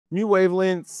new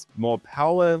wavelengths, more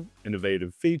power,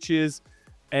 innovative features,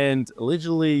 and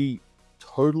allegedly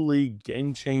totally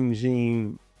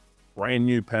game-changing brand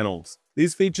new panels.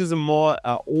 These features and more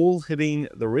are all hitting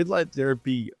the red light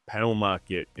therapy panel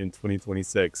market in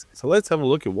 2026. So let's have a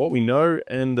look at what we know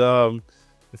and a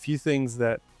few things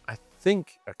that I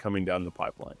think are coming down the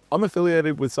pipeline. I'm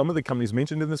affiliated with some of the companies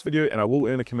mentioned in this video, and I will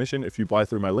earn a commission if you buy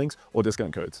through my links or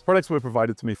discount codes. Products were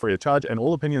provided to me free of charge, and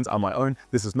all opinions are my own.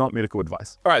 This is not medical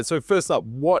advice. All right, so first up,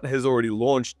 what has already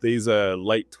launched? These are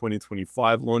late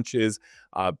 2025 launches.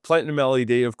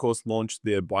 PlatinumLED, of course, launched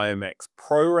their Biomax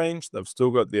Pro range. They've still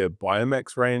got their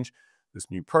Biomax range. This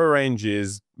new Pro range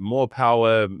is more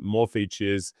power, more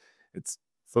features. It's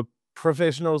for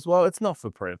professionals. Well, it's not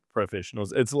for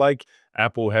professionals. It's like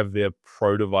Apple have their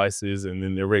Pro devices and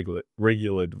then their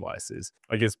regular devices.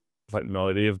 I guess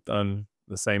PlatinumLED have done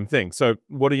the same thing. So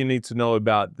what do you need to know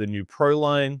about the new Pro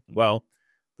line? Well,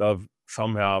 they've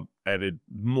somehow added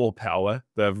more power.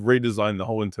 They've redesigned the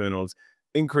whole internals,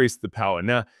 increased the power.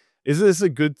 Now, is this a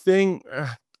good thing?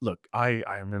 Look, I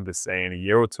remember saying a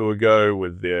year or two ago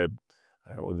with their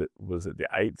was it the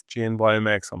 8th gen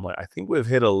Biomax? I'm like, I think we've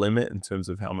hit a limit in terms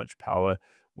of how much power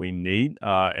we need,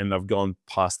 and they've gone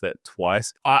past that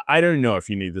twice. I don't know if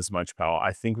you need this much power.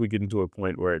 I think we get into a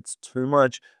point where it's too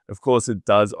much. Of course, it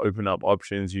does open up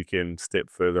options. You can step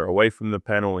further away from the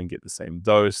panel and get the same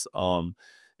dose.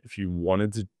 If you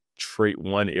wanted to treat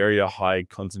one area high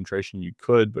concentration, you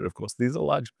could, but of course, these are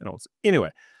large panels. Anyway,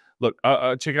 look,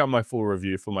 check out my full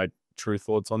review for my true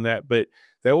thoughts on that, but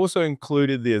they also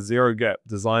included their zero gap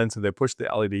design, so they pushed the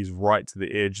LEDs right to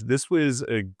the edge. This was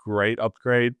a great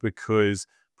upgrade because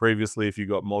previously, if you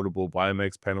got multiple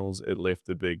Biomax panels, it left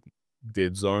a big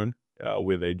dead zone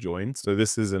where they joined. So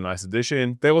this is a nice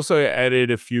addition. They also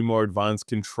added a few more advanced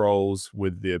controls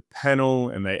with their panel,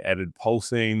 and they added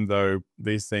pulsing, though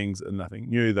these things are nothing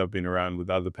new. They've been around with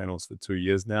other panels for 2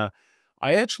 years now.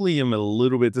 I actually am a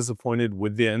little bit disappointed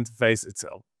with their interface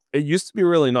itself. It used to be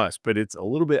really nice, but it's a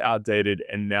little bit outdated.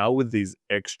 And now with these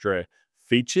extra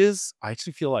features, I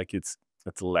actually feel like it's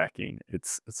lacking.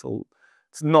 It's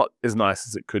not as nice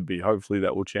as it could be. Hopefully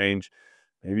that will change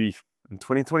maybe in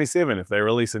 2027 if they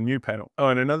release a new panel. Oh,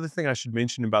 and another thing I should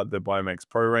mention about the Biomax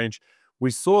Pro range,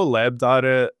 we saw lab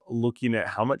data looking at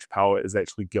how much power is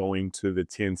actually going to the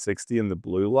 1060 and the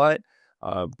blue light,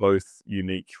 both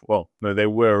unique. Well, no, they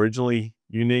were originally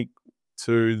unique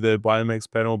to the Biomax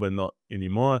panel, but not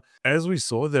anymore. As we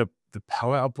saw, the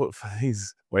power output for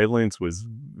these wavelengths was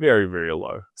very, very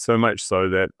low. So much so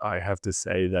that I have to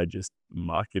say they're just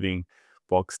marketing,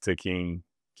 box ticking,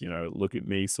 look at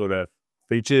me sort of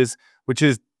features, which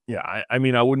is, yeah, I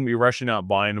mean, I wouldn't be rushing out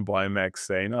buying a Biomax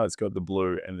saying, oh, it's got the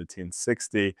blue and the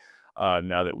 1060,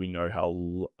 now that we know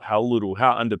how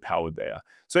underpowered they are.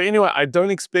 So anyway, I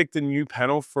don't expect a new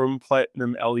panel from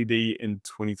PlatinumLED in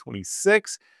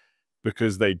 2026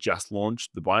 because they just launched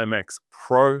the Biomax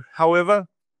Pro. However,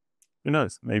 who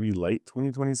knows, maybe late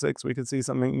 2026 we could see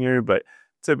something new, but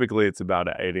typically it's about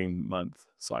an 18-month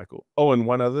cycle. Oh, and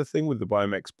one other thing with the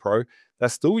Biomax Pro, they're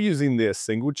still using their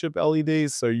single chip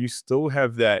LEDs, so you still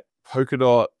have that polka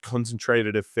dot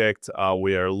concentrated effect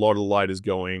where a lot of light is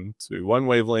going to one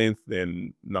wavelength,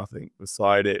 then nothing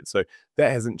beside it. So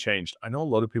that hasn't changed. I know a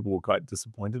lot of people were quite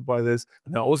disappointed by this.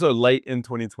 Now, also late in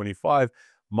 2025,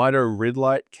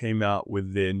 MitoRedLight came out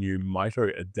with their new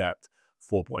Mito Adapt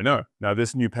 4.0. Now,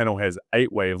 this new panel has 8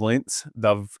 wavelengths.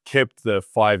 They've kept the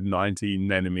 590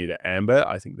 nanometer amber.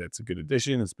 I think that's a good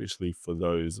addition, especially for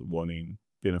those wanting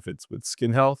benefits with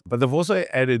skin health. But they've also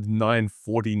added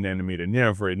 940 nanometer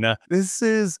near-infrared. Now, it's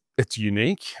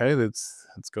unique. Hey, it's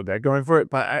got that going for it,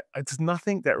 but it's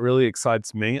nothing that really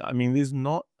excites me. I mean, there's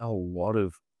not a lot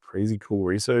of crazy cool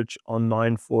research on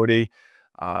 940.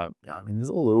 I mean, there's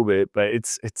a little bit, but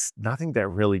it's nothing that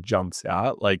really jumps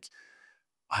out. Like,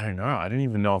 I don't know. I don't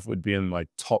even know if it would be in my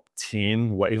top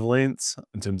 10 wavelengths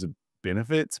in terms of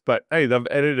benefits, but hey, they've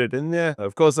added it in there.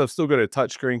 Of course, I've still got a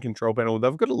touchscreen control panel.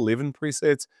 They've got 11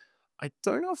 presets. I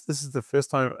don't know if this is the first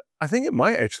time. I think it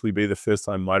might actually be the first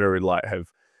time MitoRedLight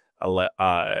have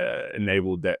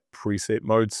enabled that preset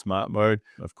mode, smart mode.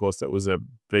 Of course, that was a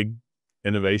big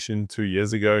innovation 2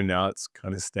 years ago. Now it's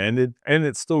kind of standard, and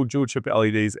it's still dual chip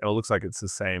LEDs, and it looks like it's the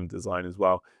same design as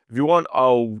well. If you want,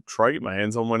 I'll try to get my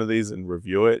hands on one of these and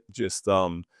review it. Just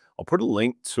I'll put a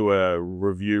link to a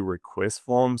review request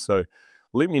form, so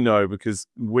let me know, because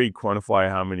we quantify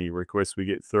how many requests we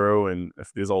get through, and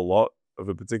if there's a lot, of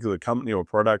a particular company or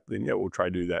product, then yeah, we'll try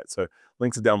to do that. So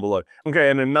links are down below. Okay,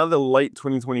 and another late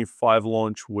 2025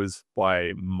 launch was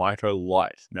by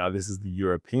MitoRedLight. Now this is the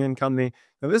European company.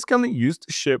 Now this company used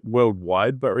to ship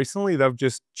worldwide, but recently they've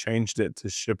just changed it to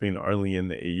shipping only in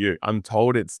the EU. I'm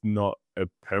told it's not a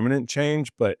permanent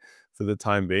change, but for the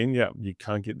time being, yeah, you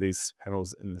can't get these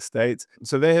panels in the States.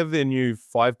 So they have their new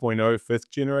 5.0 fifth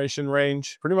generation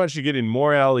range. Pretty much you're getting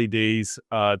more LEDs.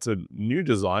 It's a new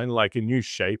design, like a new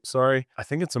shape, sorry. I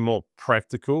think it's a more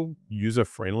practical,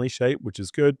 user-friendly shape, which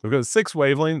is good. We've got 6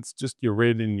 wavelengths, just your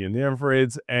red and your near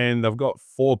infrareds, and they've got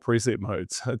 4 preset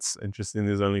modes. That's interesting.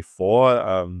 There's only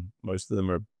 4. Most of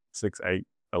them are 6, 8,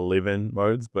 11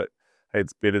 modes, but hey,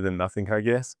 it's better than nothing, I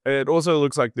guess. It also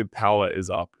looks like the power is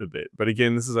up a bit. But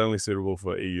again, this is only suitable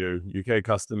for EU, UK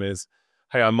customers.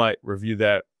 Hey, I might review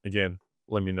that. Again,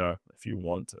 let me know if you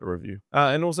want a review.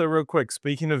 And also real quick,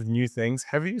 speaking of new things,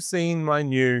 have you seen my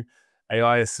new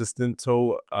AI assistant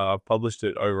tool? I've published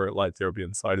it over at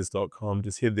lighttherapyinsiders.com.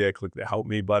 Just head there, click the help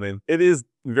me button. It is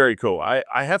very cool. I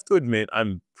have to admit,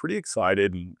 I'm pretty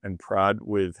excited and proud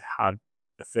with how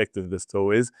effective this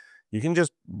tool is. You can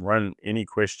just run any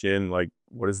question like,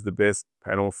 what is the best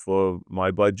panel for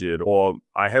my budget? Or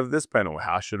I have this panel,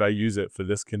 how should I use it for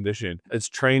this condition? It's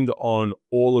trained on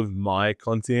all of my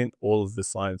content, all of the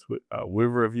science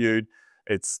we've reviewed.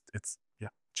 Yeah,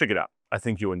 check it out. I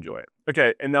think you'll enjoy it.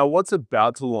 Okay, and now what's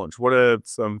about to launch? What are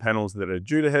some panels that are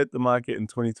due to hit the market in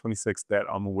 2026 that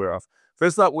I'm aware of?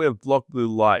 First up, we have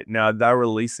BlockBlueLight. Now they're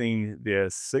releasing their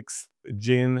 6th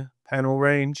gen panel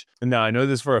range. And now I know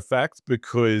this for a fact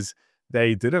because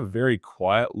they did a very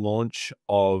quiet launch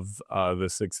of the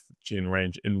 6th gen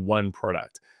range in one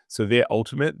product. So their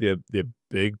ultimate, their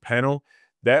big panel,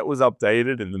 that was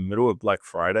updated in the middle of Black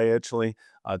Friday, actually,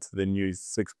 to the new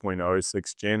 6.0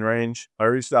 6th gen range. I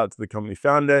reached out to the company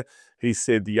founder. He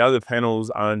said the other panels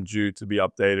aren't due to be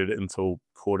updated until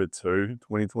Q2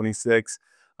 2026,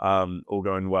 all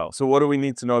going well. So what do we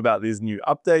need to know about these new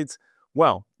updates?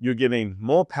 Well, you're getting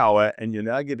more power and you're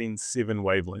now getting 7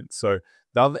 wavelengths. So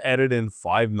they've added in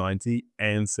 590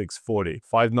 and 640.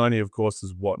 590, of course,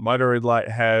 is what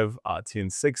MitoRedLight have.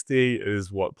 1060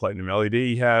 is what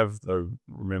PlatinumLED have, though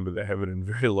remember they have it in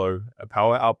very low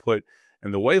power output.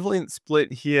 And the wavelength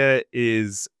split here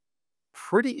is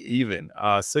pretty even.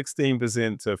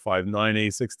 16% to 590,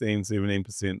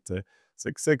 17% to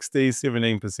 660,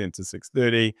 17% to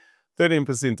 630,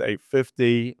 13% to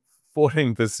 850,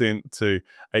 14% to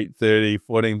 830,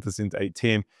 14% to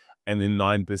 810, and then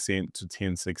 9% to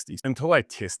 1060. Until I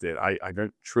test it, I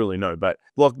don't truly know, but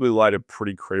BlockBlueLight are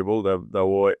pretty credible. They've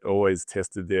always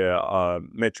tested their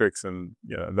metrics, and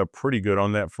you know, they're pretty good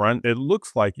on that front. It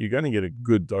looks like you're going to get a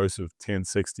good dose of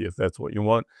 1060 if that's what you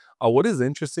want. What is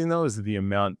interesting though is the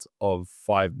amount of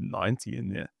 590 in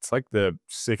there. It's like the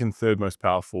 2nd, 3rd most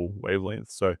powerful wavelength.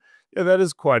 So yeah, that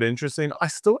is quite interesting. I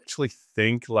still actually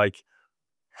think like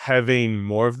having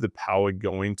more of the power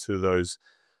going to those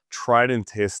tried and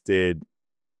tested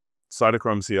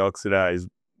cytochrome C oxidized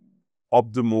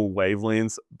optimal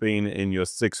wavelengths being in your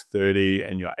 630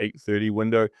 and your 830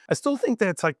 window. I still think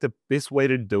that's like the best way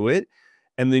to do it.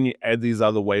 And then you add these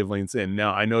other wavelengths in.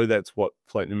 Now, I know that's what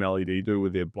PlatinumLED do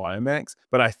with their Biomax,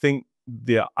 but I think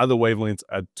their other wavelengths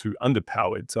are too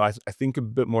underpowered. So I think a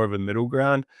bit more of a middle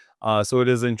ground. So it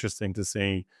is interesting to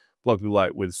see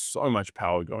BlockBlueLight with so much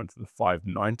power going to the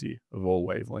 590 of all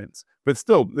wavelengths. But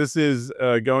still, this is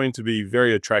going to be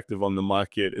very attractive on the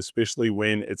market, especially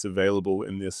when it's available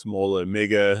in their smaller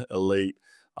Mega, Elite,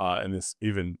 and this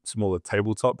even smaller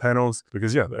tabletop panels,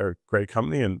 because yeah, they're a great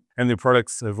company and their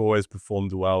products have always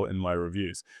performed well in my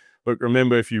reviews. But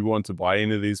remember, if you want to buy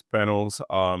any of these panels,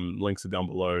 links are down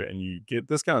below and you get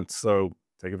discounts. So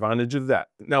take advantage of that.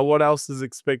 Now, what else is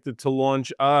expected to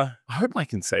launch? I hope I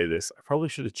can say this. I probably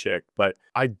should have checked, but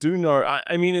I do know,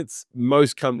 I mean, it's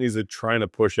most companies are trying to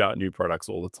push out new products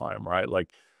all the time, right? Like,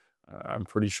 I'm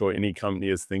pretty sure any company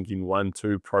is thinking 1,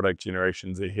 2 product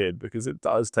generations ahead, because it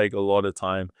does take a lot of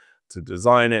time to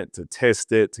design it, to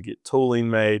test it, to get tooling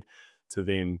made, to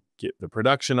then get the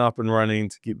production up and running,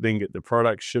 to then get the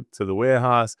product shipped to the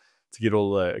warehouse, to get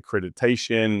all the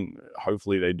accreditation.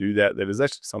 Hopefully they do that. That is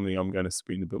actually something I'm going to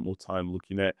spend a bit more time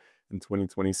looking at in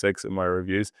 2026 in my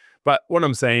reviews. But what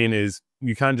I'm saying is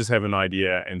you can't just have an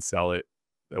idea and sell it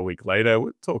a week later.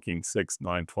 We're talking 6,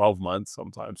 9, 12 months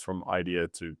sometimes from idea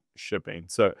to shipping.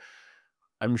 So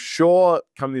I'm sure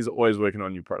companies are always working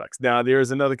on new products. Now, there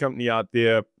is another company out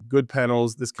there, good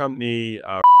panels. This company,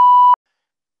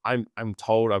 I've been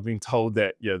told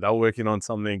that, yeah, they're working on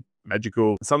something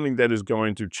magical, something that is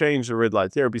going to change the red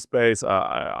light therapy space.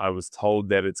 I was told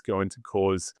that it's going to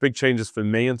cause big changes for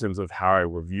me in terms of how I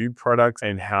review products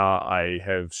and how I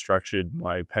have structured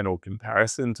my panel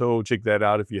comparison tool. Check that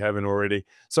out if you haven't already.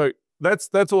 So that's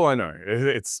all I know.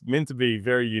 It's meant to be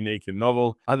very unique and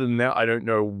novel. Other than that, I don't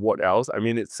know what else. I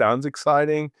mean, it sounds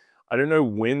exciting. I don't know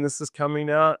when this is coming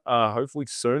out. Hopefully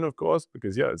soon, of course,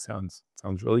 because yeah, it sounds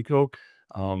really cool.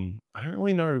 I don't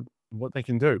really know what they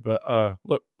can do, but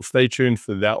look, stay tuned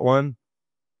for that one.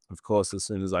 Of course, as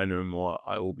soon as I know more,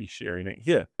 I will be sharing it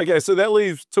here. Okay, so that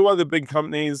leaves two other big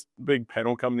companies, big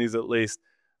panel companies at least,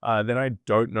 that I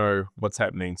don't know what's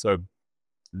happening. So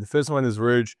the first one is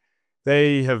Rouge.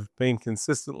 They have been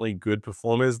consistently good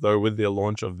performers, though with their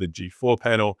launch of the G4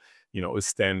 panel, you know, it was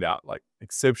standout, like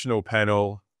exceptional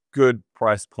panel, good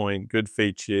price point, good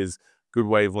features, good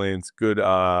wavelengths, good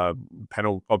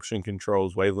panel option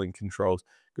controls, wavelength controls,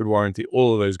 good warranty,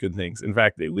 all of those good things. In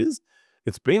fact,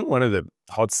 it's been one of the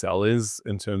hot sellers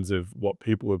in terms of what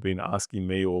people have been asking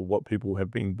me or what people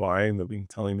have been buying. They've been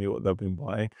telling me what they've been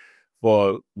buying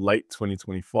for late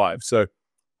 2025. So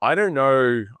I don't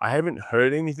know. I haven't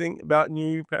heard anything about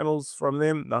new panels from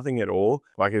them. Nothing at all.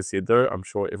 Like I said, though, I'm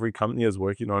sure every company is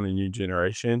working on a new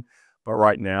generation. But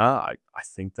right now, I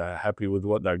think they're happy with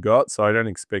what they've got. So I don't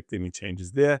expect any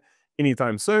changes there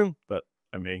anytime soon. But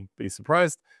I may be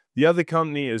surprised. The other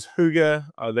company is Hooga.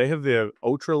 They have their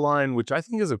Ultra line, which I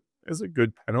think is a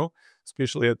good panel,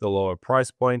 especially at the lower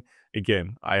price point.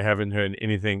 Again, I haven't heard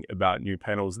anything about new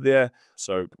panels there,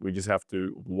 so we just have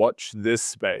to watch this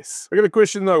space. I got a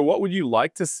question though. What would you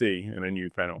like to see in a new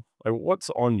panel? Like, what's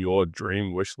on your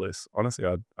dream wish list? Honestly,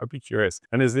 I'd be curious.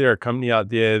 And is there a company out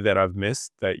there that I've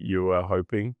missed that you are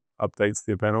hoping updates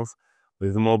their panels?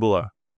 Leave them all below.